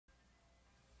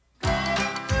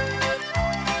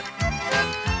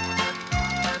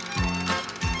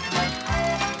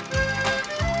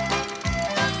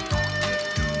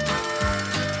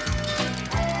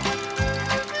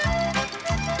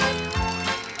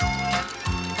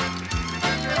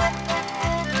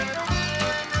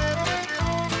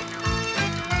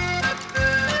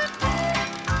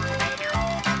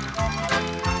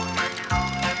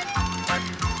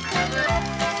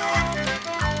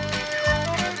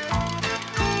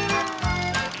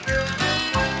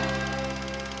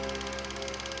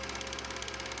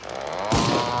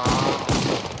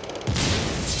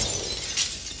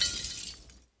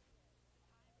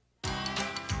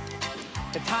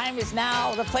is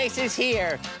now, the place is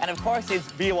here. And of course,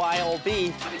 it's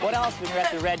BYOB. What else when you're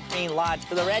at the Red Green Lodge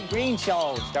for the Red Green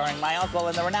Show, starring my uncle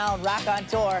and the renowned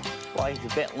raconteur. Well, he's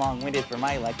a bit long-winded for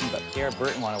my liking, but Pierre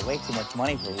Burton wanted way too much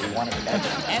money for what we wanted to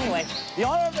get. Anyway, the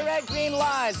owner of the Red Green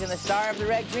Lodge and the star of the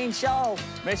Red Green Show,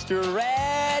 Mr.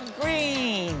 Red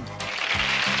Green.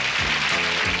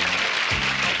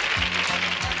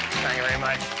 Thank you very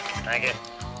much. Thank you.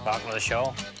 Welcome to the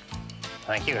show.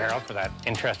 Thank you, Harold, for that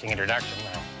interesting introduction.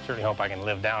 I certainly hope I can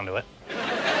live down to it.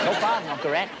 No problem,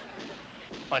 Uncle Red.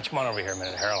 Why don't you come on over here a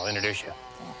minute, Harold? I'll introduce you.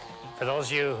 For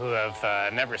those of you who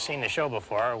have never seen the show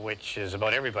before, which is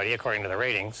about everybody according to the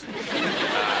ratings,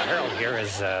 Harold here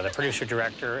is the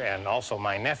producer-director and also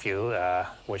my nephew,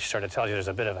 which sort of tells you there's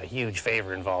a bit of a huge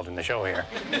favor involved in the show here.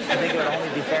 I think it would only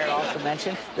be fair to also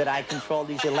mention that I control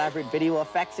these elaborate video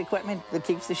effects equipment that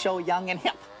keeps the show young and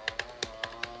hip.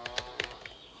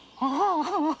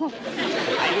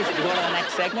 I use it to go to the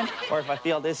next segment, or if I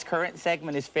feel this current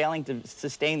segment is failing to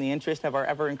sustain the interest of our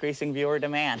ever-increasing viewer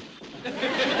demand. Yeah,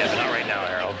 but not right now,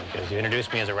 Harold, because you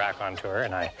introduced me as a raconteur,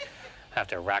 and I have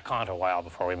to raconte a while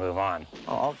before we move on.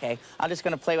 Oh, okay. I'm just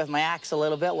going to play with my axe a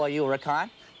little bit while you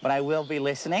recount, but I will be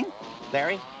listening.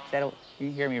 Larry, you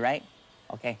hear me, right?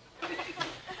 Okay.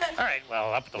 All right,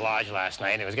 well, up at the lodge last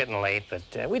night, it was getting late, but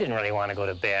we didn't really want to go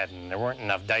to bed, and there weren't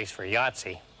enough dice for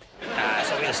Yahtzee.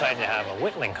 So we decided to have a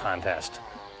Whittling contest.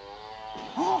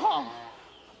 Oh,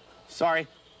 sorry.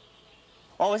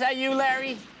 Oh, was that you,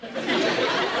 Larry? All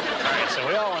right, so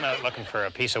we all went out looking for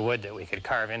a piece of wood that we could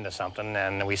carve into something,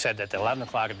 and we said that 11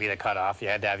 o'clock would be the cutoff. You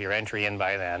had to have your entry in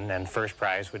by then, and first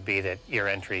prize would be that your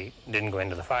entry didn't go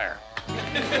into the fire.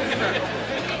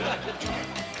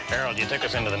 Harold, you took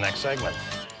us into the next segment.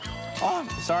 Oh,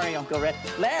 sorry, Uncle Red.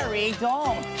 Larry,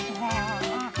 don't.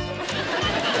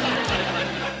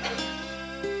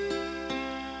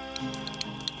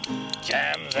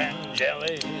 Jams and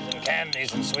jellies and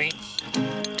candies and sweets,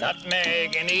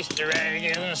 nutmeg and Easter egg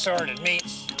and assorted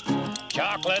meats,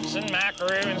 chocolates and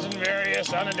macaroons and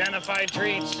various unidentified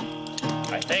treats.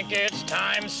 I think it's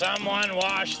time someone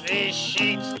washed these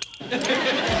sheets.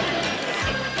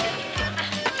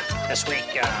 This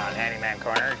week on Handyman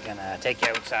Corner, gonna take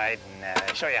you outside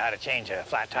and show you how to change a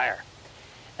flat tire.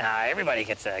 Now, everybody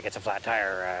gets a flat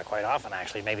tire quite often,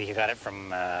 actually. Maybe you got it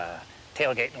from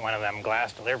tailgating one of them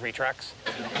glass delivery trucks,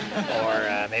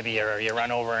 or maybe you run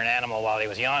over an animal while he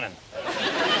was yawning.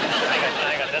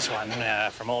 I got this one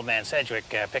from old man Sedgwick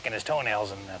picking his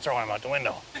toenails and throwing them out the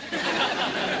window.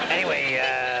 Anyway,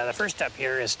 the first step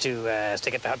here is to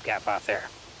get the hubcap off there.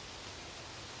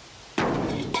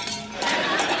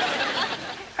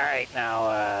 All right,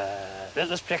 now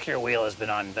this particular wheel has been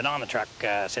on the truck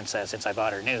since I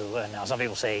bought her new. Now some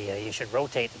people say you should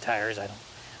rotate the tires.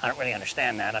 I don't really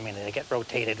understand that. I mean, they get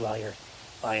rotated while you're,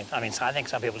 I think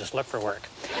some people just look for work.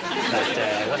 But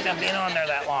with them being on there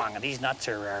that long, these nuts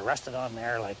are rusted on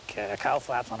there like cow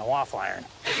flaps on a waffle iron.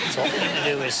 So what we need to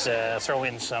do is throw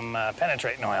in some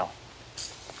penetrating oil.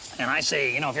 And I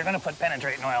say, you know, if you're going to put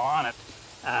penetrating oil on it,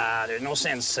 there's no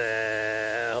sense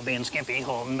being skimpy,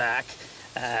 holding back.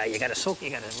 You got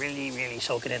to really, really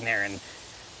soak it in there. And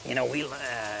you know,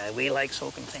 we like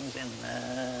soaking things in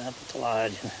up at the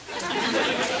lodge.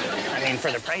 I mean, for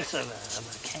the price of a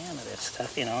can of this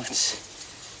stuff, you know,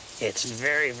 it's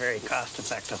very, very cost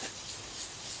effective.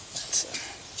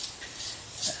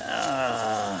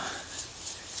 I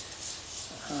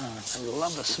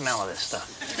love the smell of this stuff.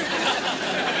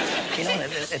 You know,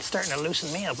 it's starting to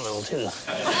loosen me up a little too.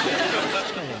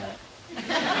 Excuse me a minute.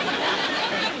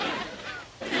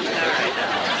 All right,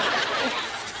 now.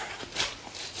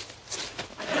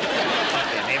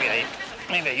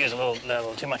 Maybe I use a little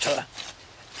too much of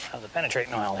the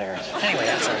penetrating oil there. Anyway,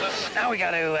 that's it. Now we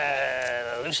got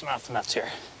to loosen off the nuts here.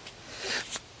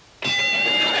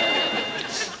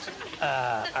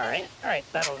 All right,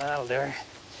 that'll do her.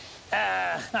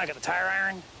 Now I got the tire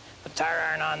iron. Put the tire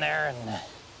iron on there, and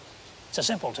it's a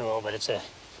simple tool, but it's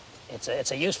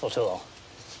a useful tool.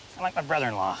 I like my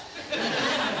brother-in-law. All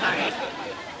right.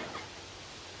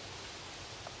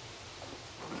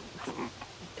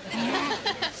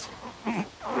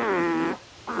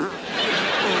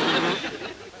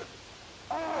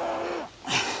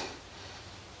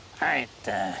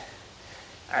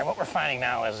 All right, what we're finding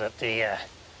now is that the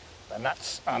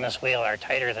nuts on this wheel are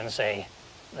tighter than, say,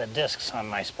 the discs on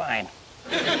my spine.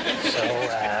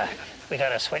 So we got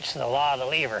to switch to the law of the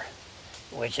lever,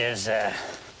 which is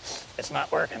it's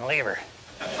not working lever.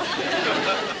 All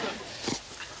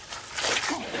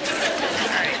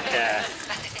right,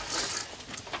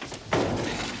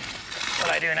 what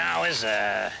I do now is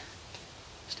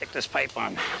stick this pipe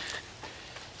on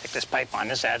the stick this pipe on.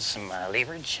 This adds some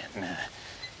leverage, and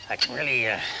I can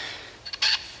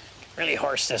really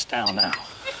horse this down now.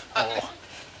 Oh,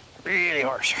 really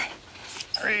horse her.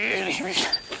 Really horse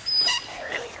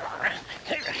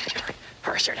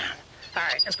her down. All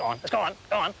right, let's go on. Let's go on.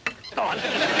 Go on. Go on. Go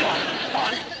on. Go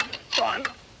on. Go on.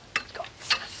 Let's go.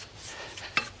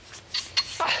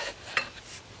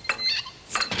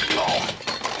 Oh.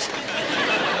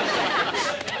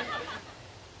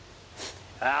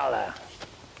 Well,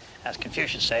 as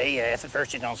Confucius say, if at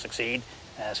first you don't succeed,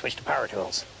 switch to power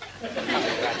tools.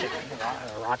 Ratchet,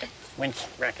 rocket, winch,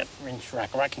 racket, wrench,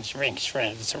 rocket, wrench, wrench.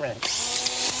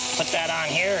 Put that on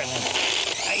here and then,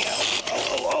 there you go.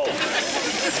 Oh.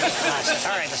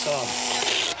 All right, let's go.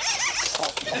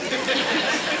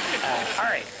 All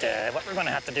right, what we're going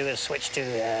to have to do is switch to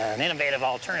an innovative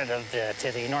alternative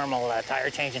to the normal tire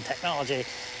changing technology,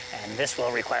 and this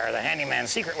will require the handyman's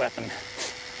secret weapon,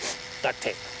 duct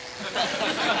tape.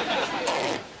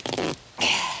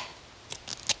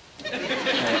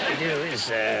 What we do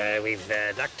is we've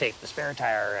duct taped the spare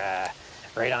tire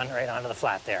right onto the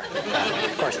flat there.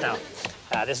 Of course, now,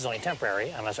 this is only temporary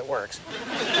unless it works.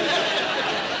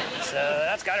 So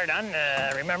that's got her done.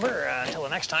 Remember, until the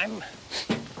next time,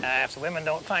 if the women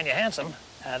don't find you handsome,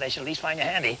 they should at least find you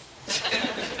handy.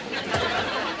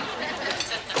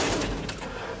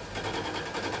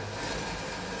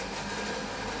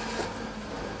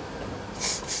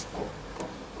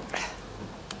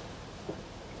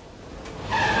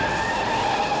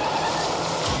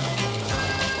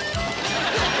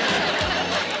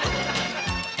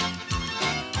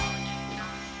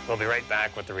 We'll be right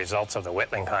back with the results of the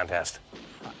Whittling contest.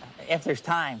 If there's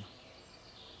time,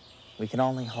 we can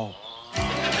only hope.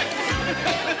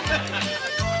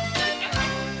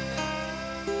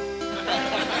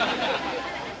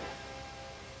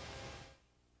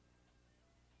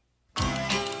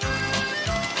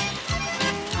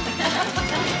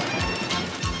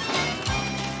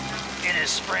 It is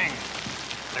spring.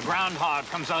 The groundhog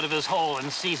comes out of his hole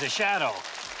and sees a shadow.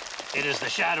 It is the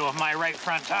shadow of my right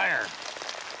front tire.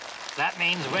 That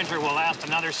means winter will last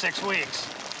another 6 weeks,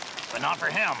 but not for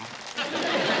him.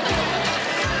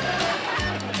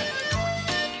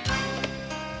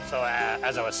 So,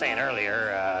 as I was saying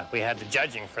earlier, we had the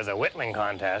judging for the Whittling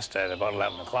contest at about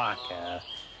 11 o'clock.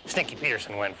 Stinky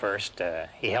Peterson went first.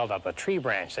 He held up a tree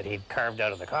branch that he'd carved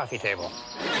out of the coffee table.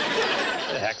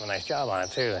 Did a heck of a nice job on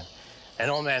it, too. And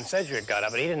old man Sedgwick got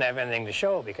up, but he didn't have anything to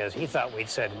show because he thought we'd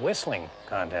said whistling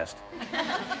contest.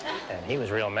 And he was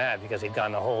real mad because he'd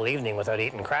gone the whole evening without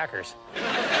eating crackers.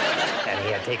 And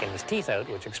he had taken his teeth out,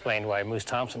 which explained why Moose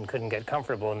Thompson couldn't get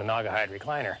comfortable in the Naugahyde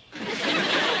recliner.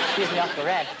 Excuse me, Uncle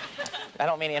Red. I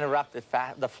don't mean to interrupt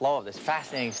the flow of this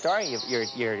fascinating story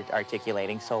you're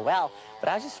articulating so well, but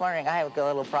I was just wondering, I have a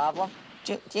little problem.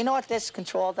 Do you know what this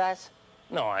control does?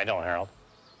 No, I don't, Harold.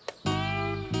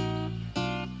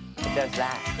 It does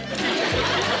that.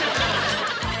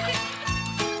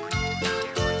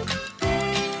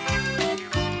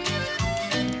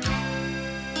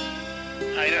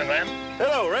 How you doing, man?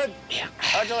 Hello, Red. Yeah.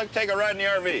 How'd you like to take a ride in the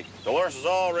RV? Dolores is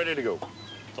all ready to go.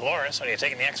 Dolores, are you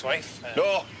taking the ex-wife?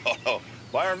 No.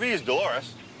 My RV is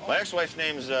Dolores. My ex-wife's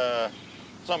name's,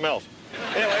 something else.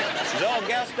 Anyway, she's all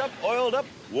gassed up, oiled up,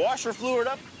 washer fluid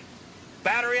up,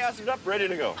 battery acid up, ready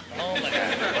to go. Oh, my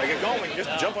God. When I get going, we can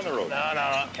just jump on the road.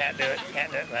 No, can't do it,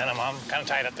 man. I'm kind of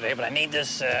tied up today, but I need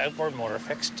this outboard motor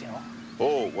fixed, you know.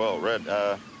 Oh, well, Red,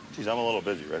 geez, I'm a little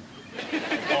busy, Red.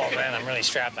 Oh, man, I'm really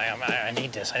strapped. I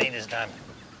need this. I need this done.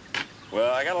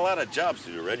 Well, I got a lot of jobs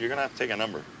to do, Red. You're gonna have to take a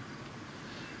number.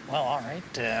 Well, all right.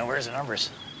 Where's the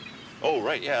numbers? Oh,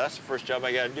 right, yeah, that's the first job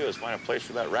I gotta do is find a place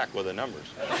for that rack with the numbers.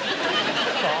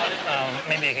 Well,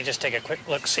 maybe you could just take a quick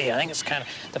look. See, I think it's kind of,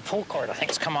 the pull cord, I think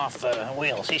it's come off the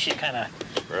wheel. See, she kind of...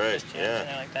 Right,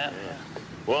 yeah. Like that. Yeah.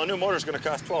 Well, a new motor's gonna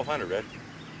cost $1,200, Red.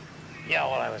 Yeah,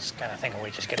 well, I was kind of thinking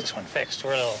we'd just get this one fixed.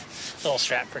 We're a little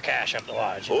strapped for cash up the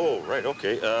lodge. Oh, right,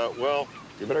 okay. Well,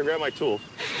 you better grab my tools.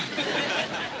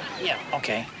 Yeah,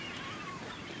 okay.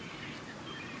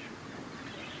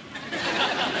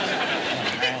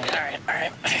 All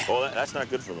right. Oh, that's not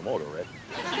good for the motor, Red.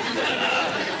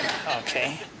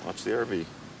 Okay. Watch the RV.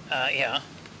 Yeah.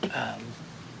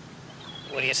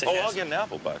 What do you suggest? Oh, I'll get an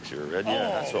apple box here, Red. Yeah,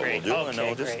 that's what great. we'll do. Okay, And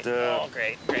I'll just, great. Oh,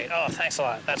 great. Oh, thanks a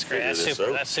lot. That's great. That's super.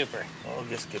 Out. That's super. I'll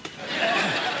just get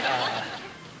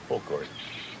pull cord.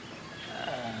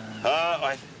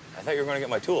 I thought you were going to get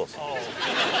my tools. Oh,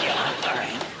 yeah.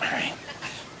 All right.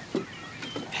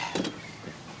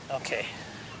 Okay.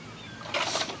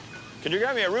 Can you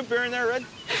grab me a root beer in there, Red?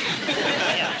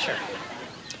 Yeah, sure.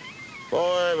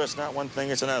 Boy, it's not one thing,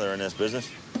 it's another in this business.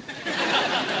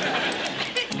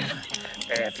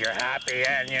 If you're happy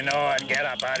and you know it, get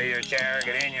up out of your chair,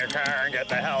 get in your car, and get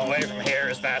the hell away from here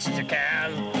as fast as you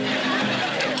can.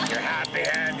 If you're happy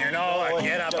and you know it,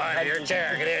 get up out of your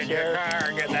chair, get in your car,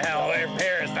 and get the hell away from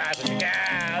here as fast as you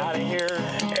can. Out of here.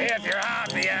 If you're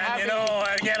happy and you know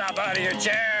it, get up out of your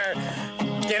chair,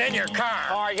 get in your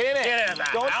car. All right, get in it. Get in it.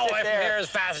 Don't Hell sit away from there. here as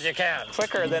fast as you can.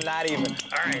 Quicker than that even.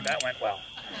 All right, that went well.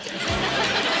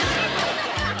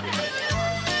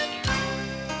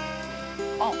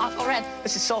 Oh, Uncle Red,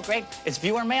 this is so great. It's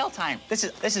viewer mail time. This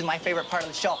is my favorite part of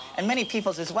the show, and many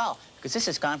people's as well, because this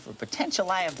has gone from potential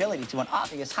liability to an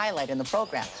obvious highlight in the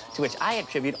program, to which I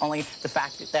attribute only the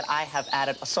fact that I have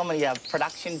added so many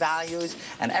production values,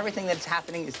 and everything that's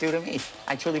happening is due to me.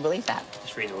 I truly believe that.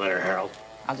 Just read the letter, Harold.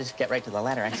 I'll just get right to the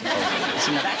letter, I suppose.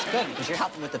 See, now that's good, because you're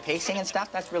helping with the pacing and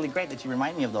stuff. That's really great that you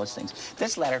remind me of those things.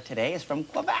 This letter today is from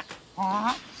Quebec.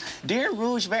 Dear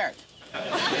Rouge Vert,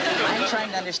 I'm trying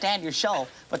to understand your show,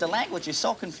 but the language is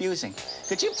so confusing.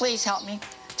 Could you please help me?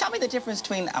 Tell me the difference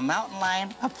between a mountain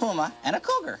lion, a puma, and a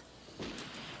cougar.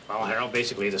 Well, Harold,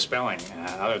 basically the spelling.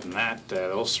 Other than that,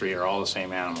 those three are all the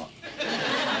same animal.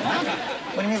 What?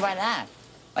 What do you mean by that?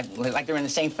 Like they're in the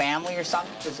same family or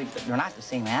something? Because they're not the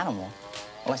same animal.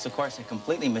 Unless, of course, I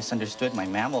completely misunderstood my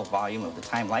mammal volume of the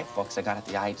Time Life books I got at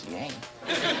the IGA.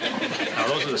 Now,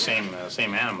 those are the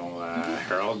same animal,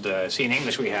 Harold. See, in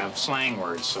English we have slang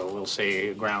words, so we'll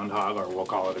say groundhog, or we'll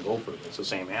call it a gopher. It's the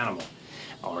same animal.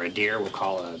 Or a deer, we'll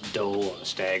call it a doe, a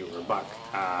stag, or a buck.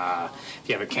 If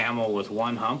you have a camel with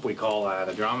one hump, we call that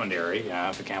a dromedary.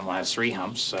 If a camel has 3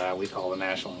 humps, we call the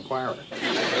National Enquirer.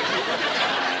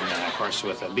 And, of course,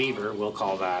 with a beaver, we'll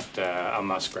call that a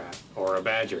muskrat or a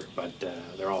badger, but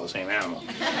they're all the same animal.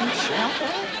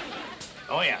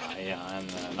 Oh, yeah. And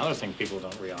another thing people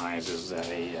don't realize is that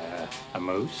a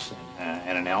moose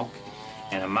and an elk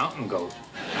and a mountain goat,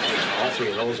 all 3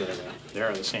 of those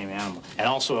they're the same animal. And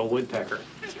also a woodpecker.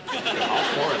 All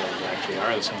 4 of those actually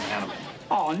are the same animal.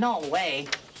 Oh, no way.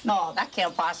 No, that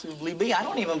can't possibly be. I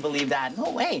don't even believe that.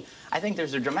 No way. I think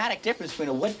there's a dramatic difference between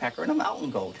a woodpecker and a mountain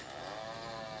goat.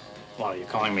 Well, are you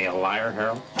calling me a liar,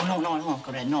 Harold? Oh, no,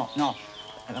 go ahead. No.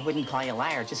 I wouldn't call you a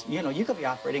liar. Just, you could be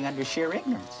operating under sheer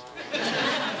ignorance.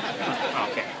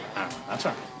 Okay. That's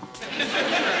all right.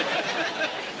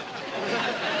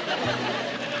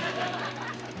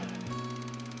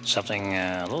 Something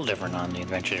a little different on the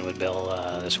adventure with Bill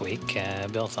this week.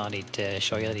 Bill thought he'd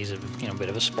show you that he's a bit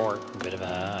of a sport, a bit of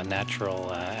a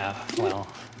natural, well,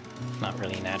 not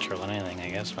really natural in anything, I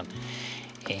guess, but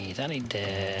he thought he'd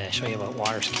show you about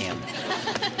water skiing.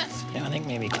 I think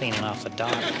maybe cleaning off the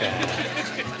dock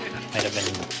might have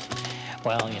been,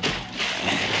 well,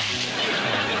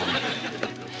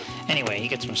 Anyway, he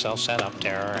gets himself set up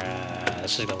there.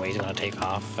 This is the way he's going to take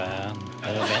off a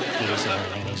little bit.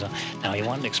 Now, he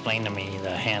wanted to explain to me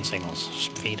the hand signals.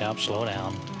 Speed up, slow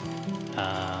down,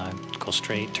 go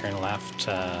straight, turn left.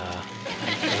 I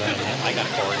got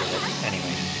bored with it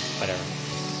anyway, whatever.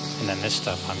 And then this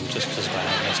stuff, I'm just as glad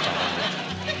I missed on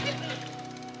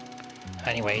it.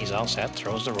 Anyway, he's all set,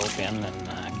 throws the rope in,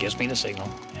 and gives me the signal.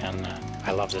 And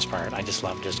I love this part. I just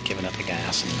love just giving it the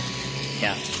gas. And,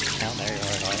 yeah, now there you are.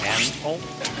 And, oh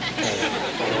boy.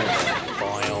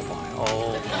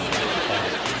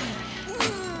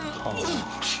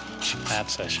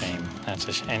 That's a shame. And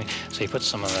so he put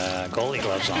some of the goalie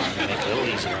gloves on to make it a little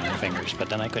easier on the fingers, but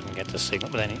then I couldn't get the signal.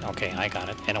 But then, okay, I got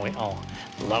it. Anyway,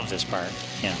 love this part.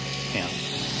 Yeah.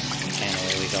 And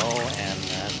away we go. And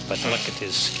but look at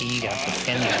his ski, got the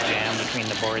fin jammed between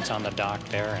the boards on the dock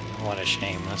there, and what a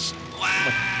shame.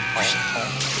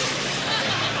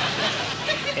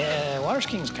 Water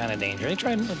skiing's kind of dangerous. I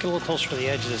tried to look a little closer to the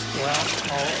edge of this.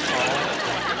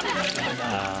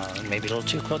 Maybe a little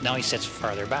too close. Now he sits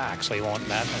farther back, so he won't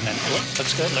that. And then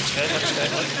looks good.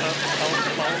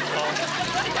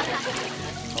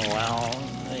 Well,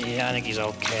 yeah, I think he's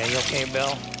okay. You okay,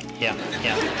 Bill? Yeah,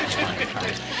 that's fine. All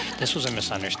right. This was a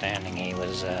misunderstanding. He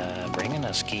was bringing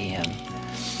a ski in,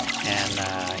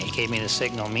 and he gave me the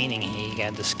signal, meaning he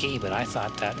had the ski, but I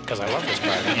thought that, because I love this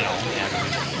part, and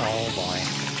oh boy,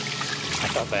 I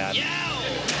felt bad.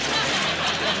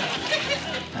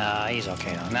 He's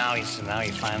okay though. Now he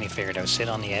finally figured out, sit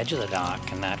on the edge of the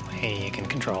dock, and that way you can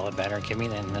control it better.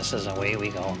 Then this is away we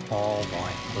go. Oh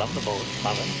boy, love the boat,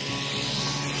 love it.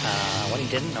 What he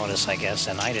didn't notice, I guess,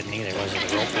 and I didn't either, was that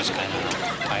the rope was kind of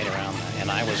tied around, and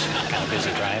I was kind of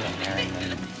busy driving there, and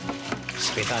then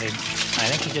so he thought I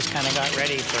think he just kind of got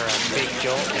ready for a big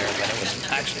jolt there, but it was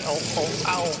actually,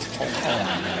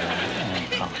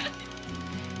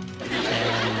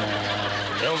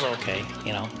 And Bill's okay,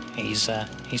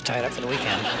 he's tied up for the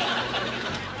weekend.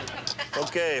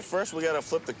 Okay, first we got to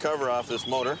flip the cover off this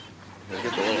motor. You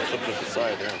get the little clip to the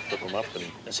side there and flip them up, and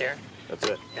This here? that's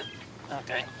it. Yeah.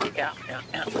 Okay. Yeah. Yeah.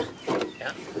 All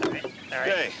right. All right.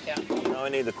 Okay. Yeah. Now I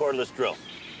need the cordless drill.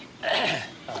 Oh,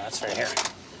 that's right here.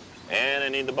 And I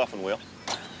need the buffing wheel.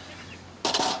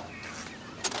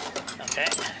 Okay.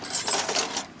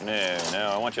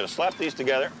 Now I want you to slap these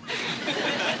together.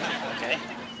 Okay.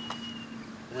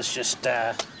 This just,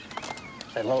 that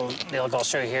little deal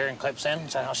goes through here and clips in.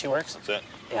 Is that how she works? That's it.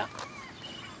 Yeah.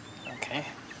 Okay.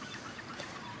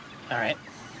 All right.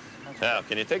 Now,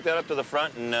 can you take that up to the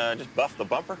front and just buff the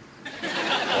bumper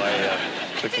while I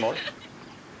fix the motor?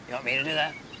 You want me to do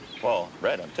that? Well,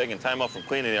 Red, I'm taking time off from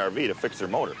cleaning the RV to fix their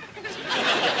motor.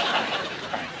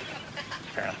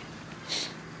 Fair enough.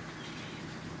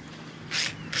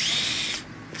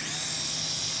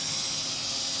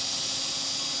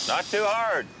 Not too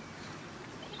hard.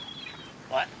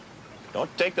 What?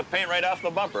 Don't take the paint right off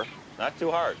the bumper. Not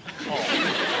too hard.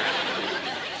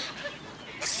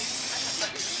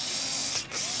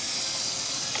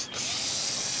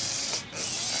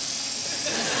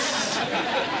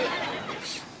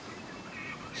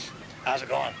 How's it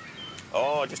going?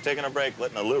 Oh, just taking a break,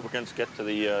 letting the lubricants get to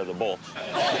the bolts.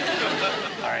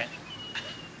 All right.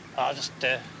 I'll just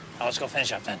go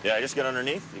finish up then. Yeah, just get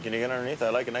underneath. Can you get underneath? I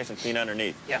like it nice and clean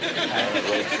underneath. Yeah. That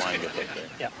road line gets up there.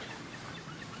 Yeah.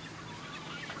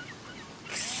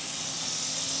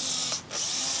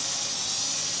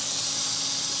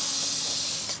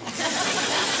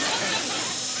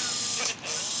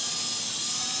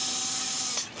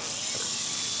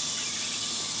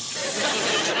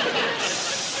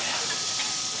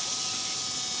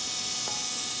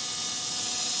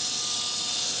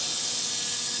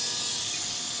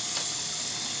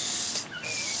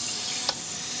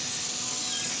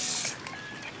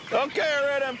 Okay,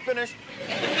 Red, I'm finished.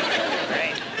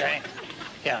 Great, great.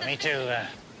 Yeah, me too.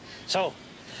 So,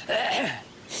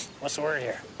 what's the word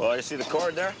here? Well, you see the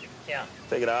cord there? Yeah.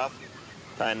 Take it off,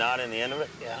 tie a knot in the end of it,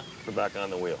 Yeah. put it back on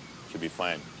the wheel. Should be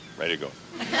fine. Ready to go.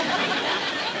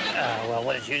 Well,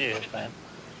 what did you do, Glenn?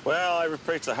 Well, I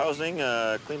replaced the housing,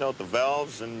 cleaned out the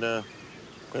valves, and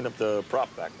cleaned up the prop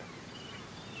back there.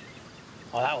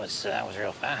 Well, that was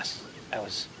real fast. That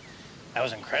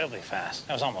was incredibly fast.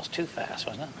 That was almost too fast,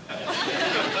 wasn't it?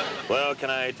 Well, can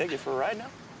I take you for a ride now?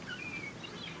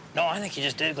 No, I think you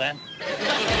just did, Glenn.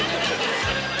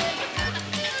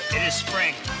 It is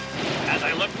spring. As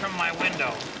I look from my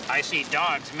window, I see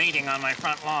dogs mating on my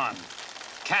front lawn,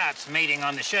 cats mating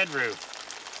on the shed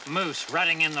roof, moose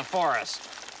rutting in the forest.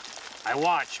 I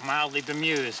watch, mildly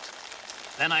bemused.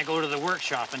 Then I go to the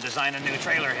workshop and design a new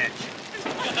trailer hitch.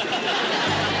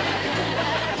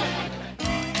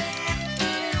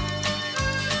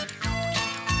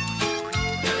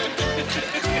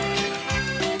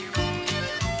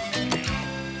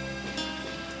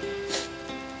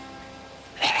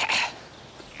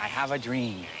 I have a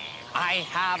dream. I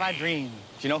have a dream.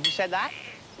 Do you know who said that?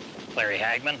 Larry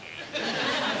Hagman.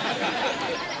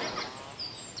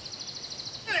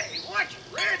 Hey, watch it,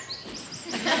 Red!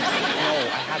 No,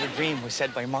 I have a dream was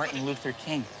said by Martin Luther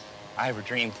King. I have a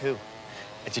dream, too.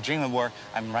 It's a dream of where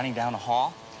I'm running down a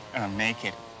hall, and I'm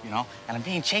naked, you know, and I'm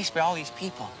being chased by all these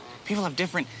people. People of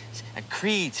different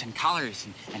creeds and colors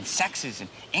and sexes and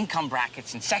income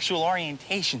brackets and sexual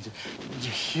orientations. It's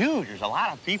huge. There's a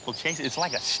lot of people chasing. It's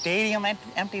like a stadium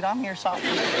emptied on me or something.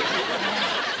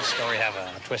 Does the story have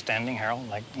a twist ending, Harold?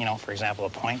 Like, you know, for example, a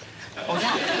point? Oh,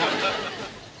 yeah.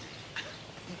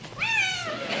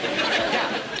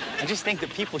 Yeah. I just think that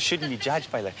people shouldn't be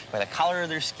judged by the color of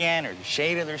their skin or the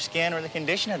shade of their skin or the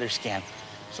condition of their skin.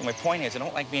 So my point is, I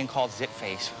don't like being called zit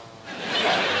face.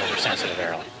 You're sensitive,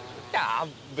 Harold. Yeah,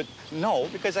 but no,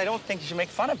 because I don't think you should make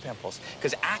fun of pimples.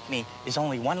 Because acne is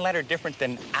only one letter different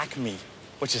than acme,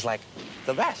 which is like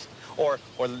the best. Or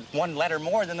one letter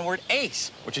more than the word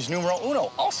ace, which is numero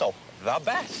uno, also the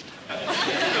best.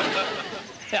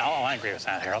 Yeah, oh, I agree with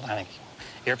that, Harold. I think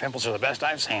your pimples are the best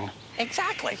I've seen.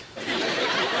 Exactly.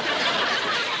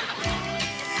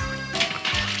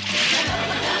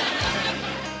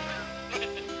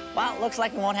 Well, it looks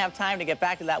like we won't have time to get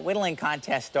back to that whittling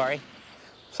contest story.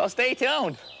 So stay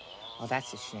tuned. Oh,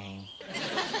 that's a shame.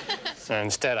 So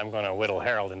instead, I'm going to whittle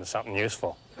Harold into something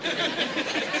useful.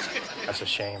 That's a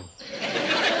shame.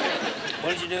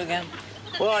 What did you do again?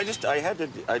 Well, I just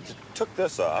took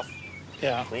this off.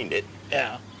 Yeah. Cleaned it.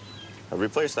 Yeah. I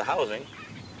replaced the housing.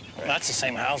 Well, that's the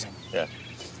same housing. Yeah.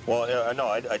 Well, no,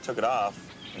 I took it off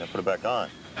and I put it back on.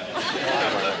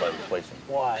 Why? By replacing.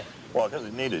 Why? Well, because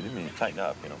it needed to tighten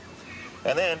up, you know.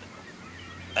 And then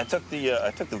I took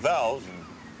the valves and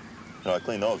No, I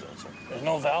cleaned those out, so. There's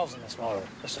no valves in this motor.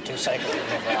 Just a two-cycle.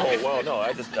 Oh, well, no,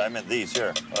 I meant these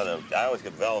here. I always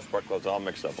get valves, spark plugs all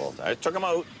mixed up all the time. I took them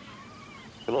out,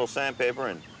 put a little sandpaper,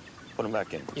 and put them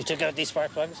back in. You took out these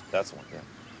spark plugs? That's the one, yeah.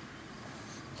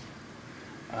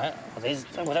 All right. Well, these,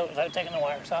 without taking the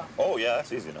wires off? Oh, yeah,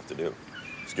 that's easy enough to do.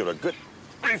 Just give it a good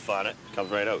reef on it, comes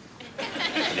right out.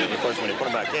 And then, of course, when you put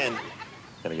them back in, you're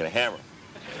gonna get a hammer.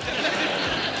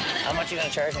 How much are you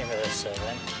gonna charge me for this,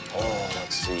 then? Oh,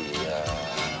 let's see.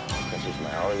 This is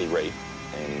my hourly rate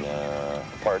and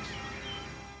parts.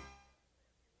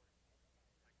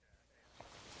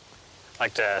 I'd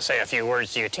like to say a few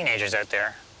words to you teenagers out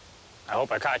there. I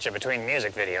hope I caught you between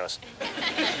music videos.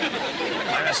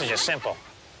 My message is simple.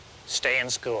 Stay in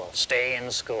school. Stay in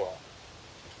school.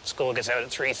 School gets out at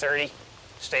 3:30.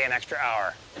 Stay an extra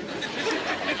hour. I'm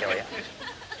not gonna kill you.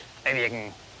 Maybe you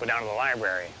can go down to the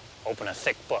library, open a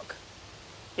thick book.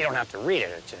 You don't have to read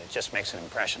it. It just makes an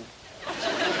impression.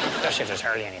 Especially if there's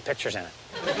hardly any pictures in it.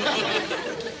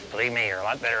 Believe me, you're a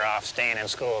lot better off staying in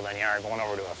school than you are going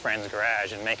over to a friend's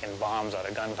garage and making bombs out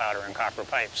of gunpowder and copper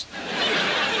pipes.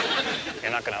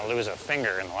 You're not going to lose a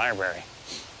finger in the library,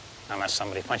 unless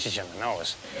somebody punches you in the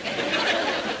nose.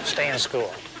 Stay in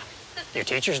school. Your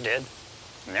teachers did,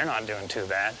 and they're not doing too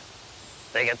bad.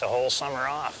 They get the whole summer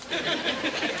off.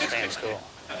 Stay in school.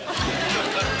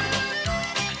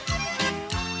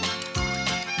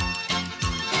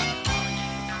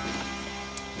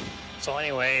 So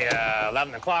anyway,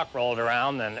 11 o'clock rolled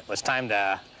around, and it was time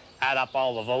to add up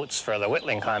all the votes for the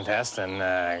Whittling contest, and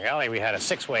golly, we had a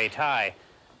 6-way tie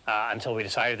until we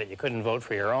decided that you couldn't vote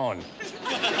for your own.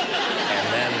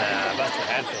 And then Buster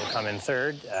Hadfield come in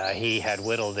third. He had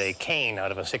whittled a cane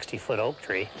out of a 60-foot oak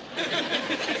tree.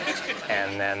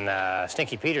 And then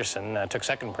Stinky Peterson took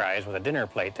second prize with a dinner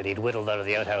plate that he'd whittled out of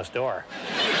the outhouse door.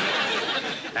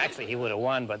 Actually, he would have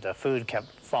won, but the food kept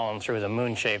falling through the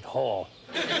moon-shaped hole.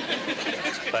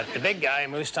 But the big guy,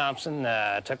 Moose Thompson,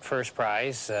 took first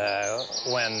prize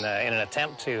when, in an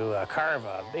attempt to carve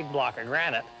a big block of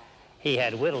granite, he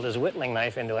had whittled his whittling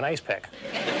knife into an ice pick.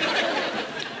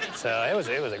 So it was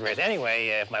a great... Anyway,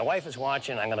 if my wife is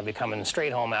watching, I'm going to be coming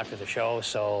straight home after the show,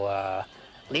 so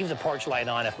leave the porch light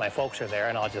on if my folks are there,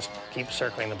 and I'll just keep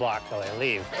circling the block till they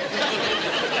leave.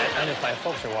 And if my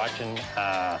folks are watching,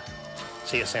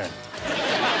 see you soon.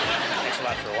 Thanks a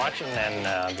lot for watching, and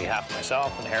on behalf of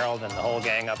myself and Harold and the whole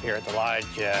gang up here at the lodge,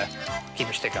 keep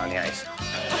your stick on the ice.